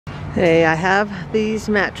Hey, I have these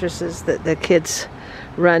mattresses that the kids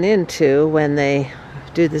run into when they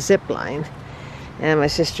do the zip line. And my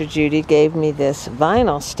sister Judy gave me this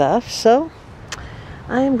vinyl stuff, so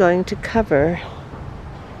I am going to cover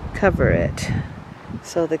it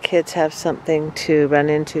so the kids have something to run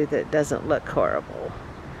into that doesn't look horrible.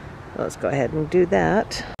 Let's go ahead and do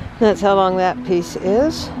that. That's how long that piece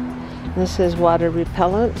is. This is water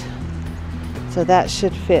repellent, so that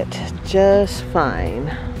should fit just fine.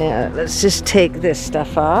 Yeah, let's just take this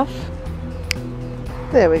stuff off.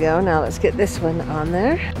 There we go. Now let's get this one on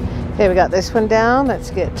there. Okay, we got this one down. Let's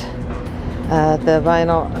get the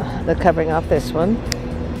vinyl, the covering off this one.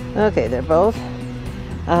 Okay, they're both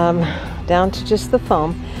down to just the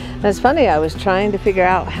foam. And it's funny, I was trying to figure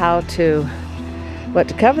out what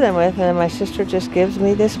to cover them with, and my sister just gives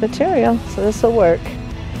me this material, so this will work.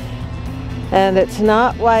 And it's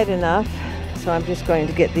not wide enough, so I'm just going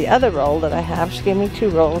to get the other roll that I have. She gave me 2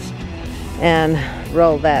 rolls, and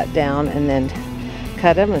roll that down and then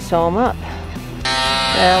cut them and sew them up.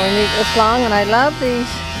 We need this long, and I love these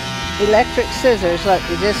electric scissors. Look,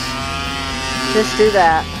 you just do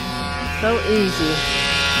that. So easy.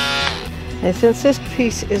 And since this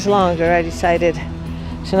piece is longer, I decided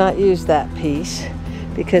to not use that piece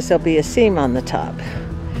because there'll be a seam on the top.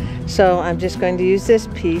 So I'm just going to use this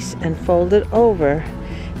piece and fold it over,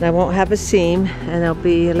 and I won't have a seam, and there'll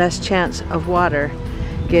be less chance of water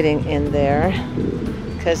getting in there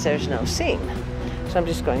because there's no seam. So I'm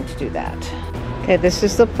just going to do that. Okay, this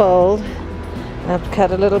is the fold. I've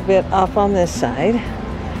cut a little bit off on this side.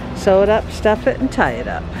 Sew it up, stuff it, and tie it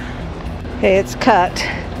up. Okay, it's cut.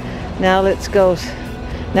 Now let's go.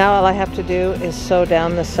 Now all I have to do is sew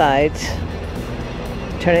down the sides,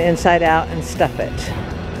 turn it inside out, and stuff it.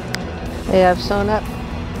 Okay, I've sewn up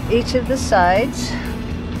each of the sides,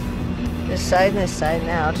 this side and this side,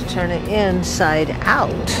 now to turn it inside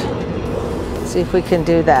out. See if we can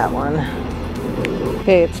do that one.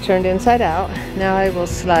 Okay, it's turned inside out. Now I will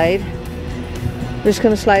slide. I'm just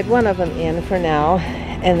going to slide one of them in for now,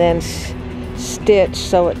 and then stitch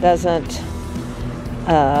so it doesn't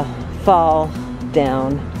fall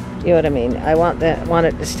down. You know what I mean? I want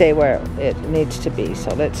it to stay where it needs to be.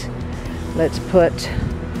 So let's put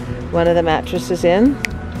one of the mattresses in.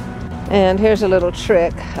 And here's a little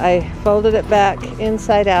trick. I folded it back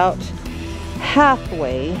inside out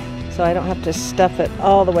halfway, so I don't have to stuff it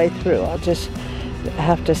all the way through. I'll just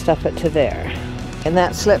have to stuff it to there. And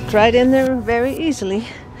that slipped right in there very easily.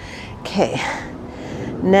 Okay.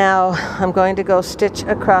 Now I'm going to go stitch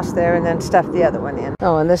across there and then stuff the other one in.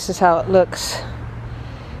 Oh, and this is how it looks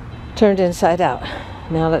turned inside out.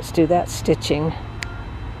 Now let's do that stitching.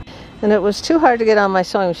 And it was too hard to get on my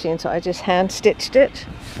sewing machine, so I just hand stitched it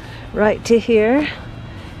right to here,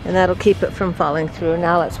 and that'll keep it from falling through.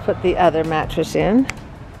 Now let's put the other mattress in.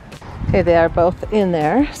 Okay, they are both in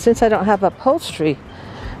there. Since I don't have upholstery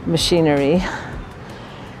machinery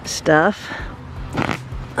stuff,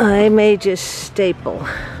 I may just staple.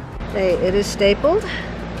 Okay, it is stapled.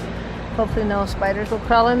 Hopefully no spiders will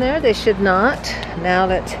crawl in there. They should not. Now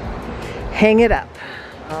let's hang it up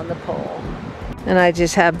on the pole. And I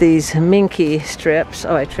just have these minky strips.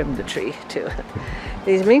 Oh, I trimmed the tree too.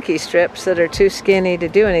 These minky strips that are too skinny to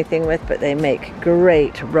do anything with, but they make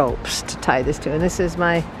great ropes to tie this to. And this is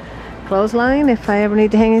my clothesline if I ever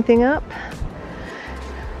need to hang anything up.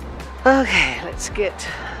 Okay, let's get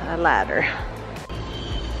a ladder.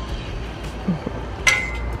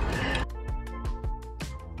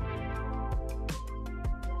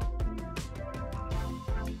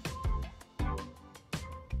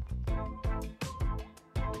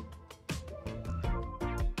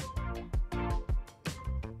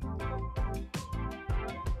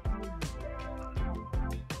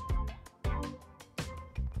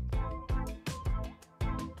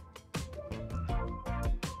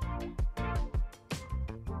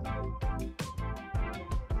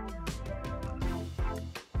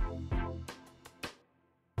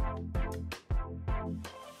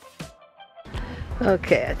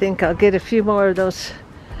 Okay, I think I'll get a few more of those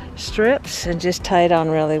strips and just tie it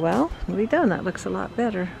on really well. We'll be done. That looks a lot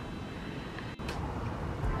better.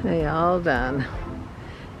 Hey, all done.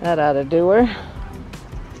 That ought to do her.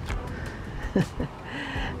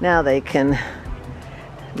 Now they can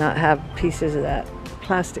not have pieces of that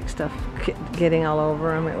plastic stuff getting all over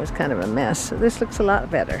them. It was kind of a mess. So this looks a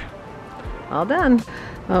lot better. All done.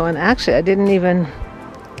 Oh, and actually I didn't even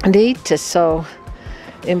need to sew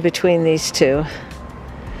in between these two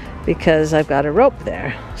because I've got a rope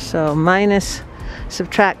there. So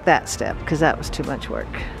subtract that step because that was too much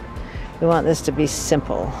work. We want this to be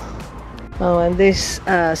simple. Oh, and this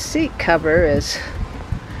seat cover is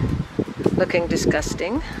looking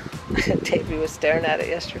disgusting. Davey was staring at it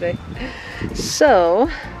yesterday. So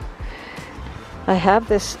I have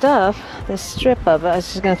this stuff, this strip of it. I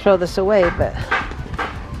was just going to throw this away, but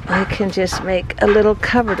I can just make a little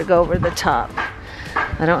cover to go over the top.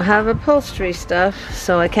 I don't have upholstery stuff,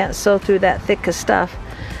 so I can't sew through that thick of stuff,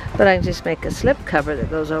 but I can just make a slip cover that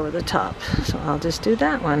goes over the top. So I'll just do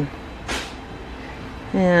that one.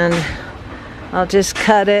 And I'll just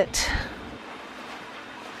cut it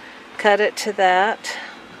to that,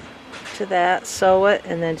 sew it,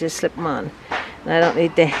 and then just slip them on. And I don't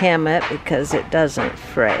need to hem it because it doesn't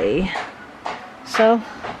fray. So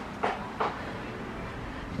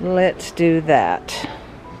let's do that.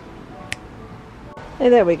 Hey,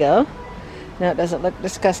 there we go. Now it doesn't look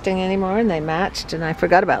disgusting anymore, and they matched, and I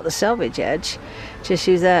forgot about the selvage edge. Just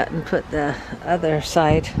use that and put the other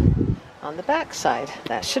side on the back side.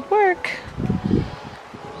 That should work.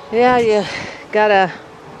 Yeah, you gotta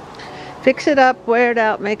fix it up, wear it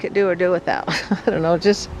out, make it do or do without. I don't know,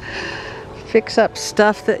 just fix up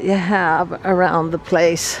stuff that you have around the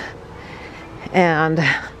place. And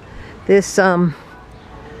this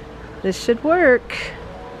should work.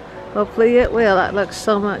 Hopefully it will. That looks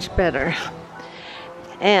so much better.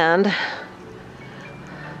 And I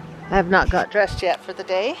have not got dressed yet for the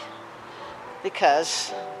day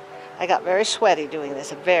because I got very sweaty doing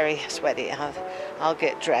this. Very sweaty. I'll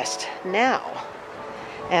get dressed now.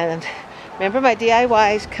 And remember, my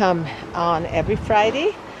DIYs come on every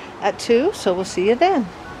Friday at 2, so we'll see you then.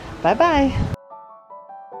 Bye-bye.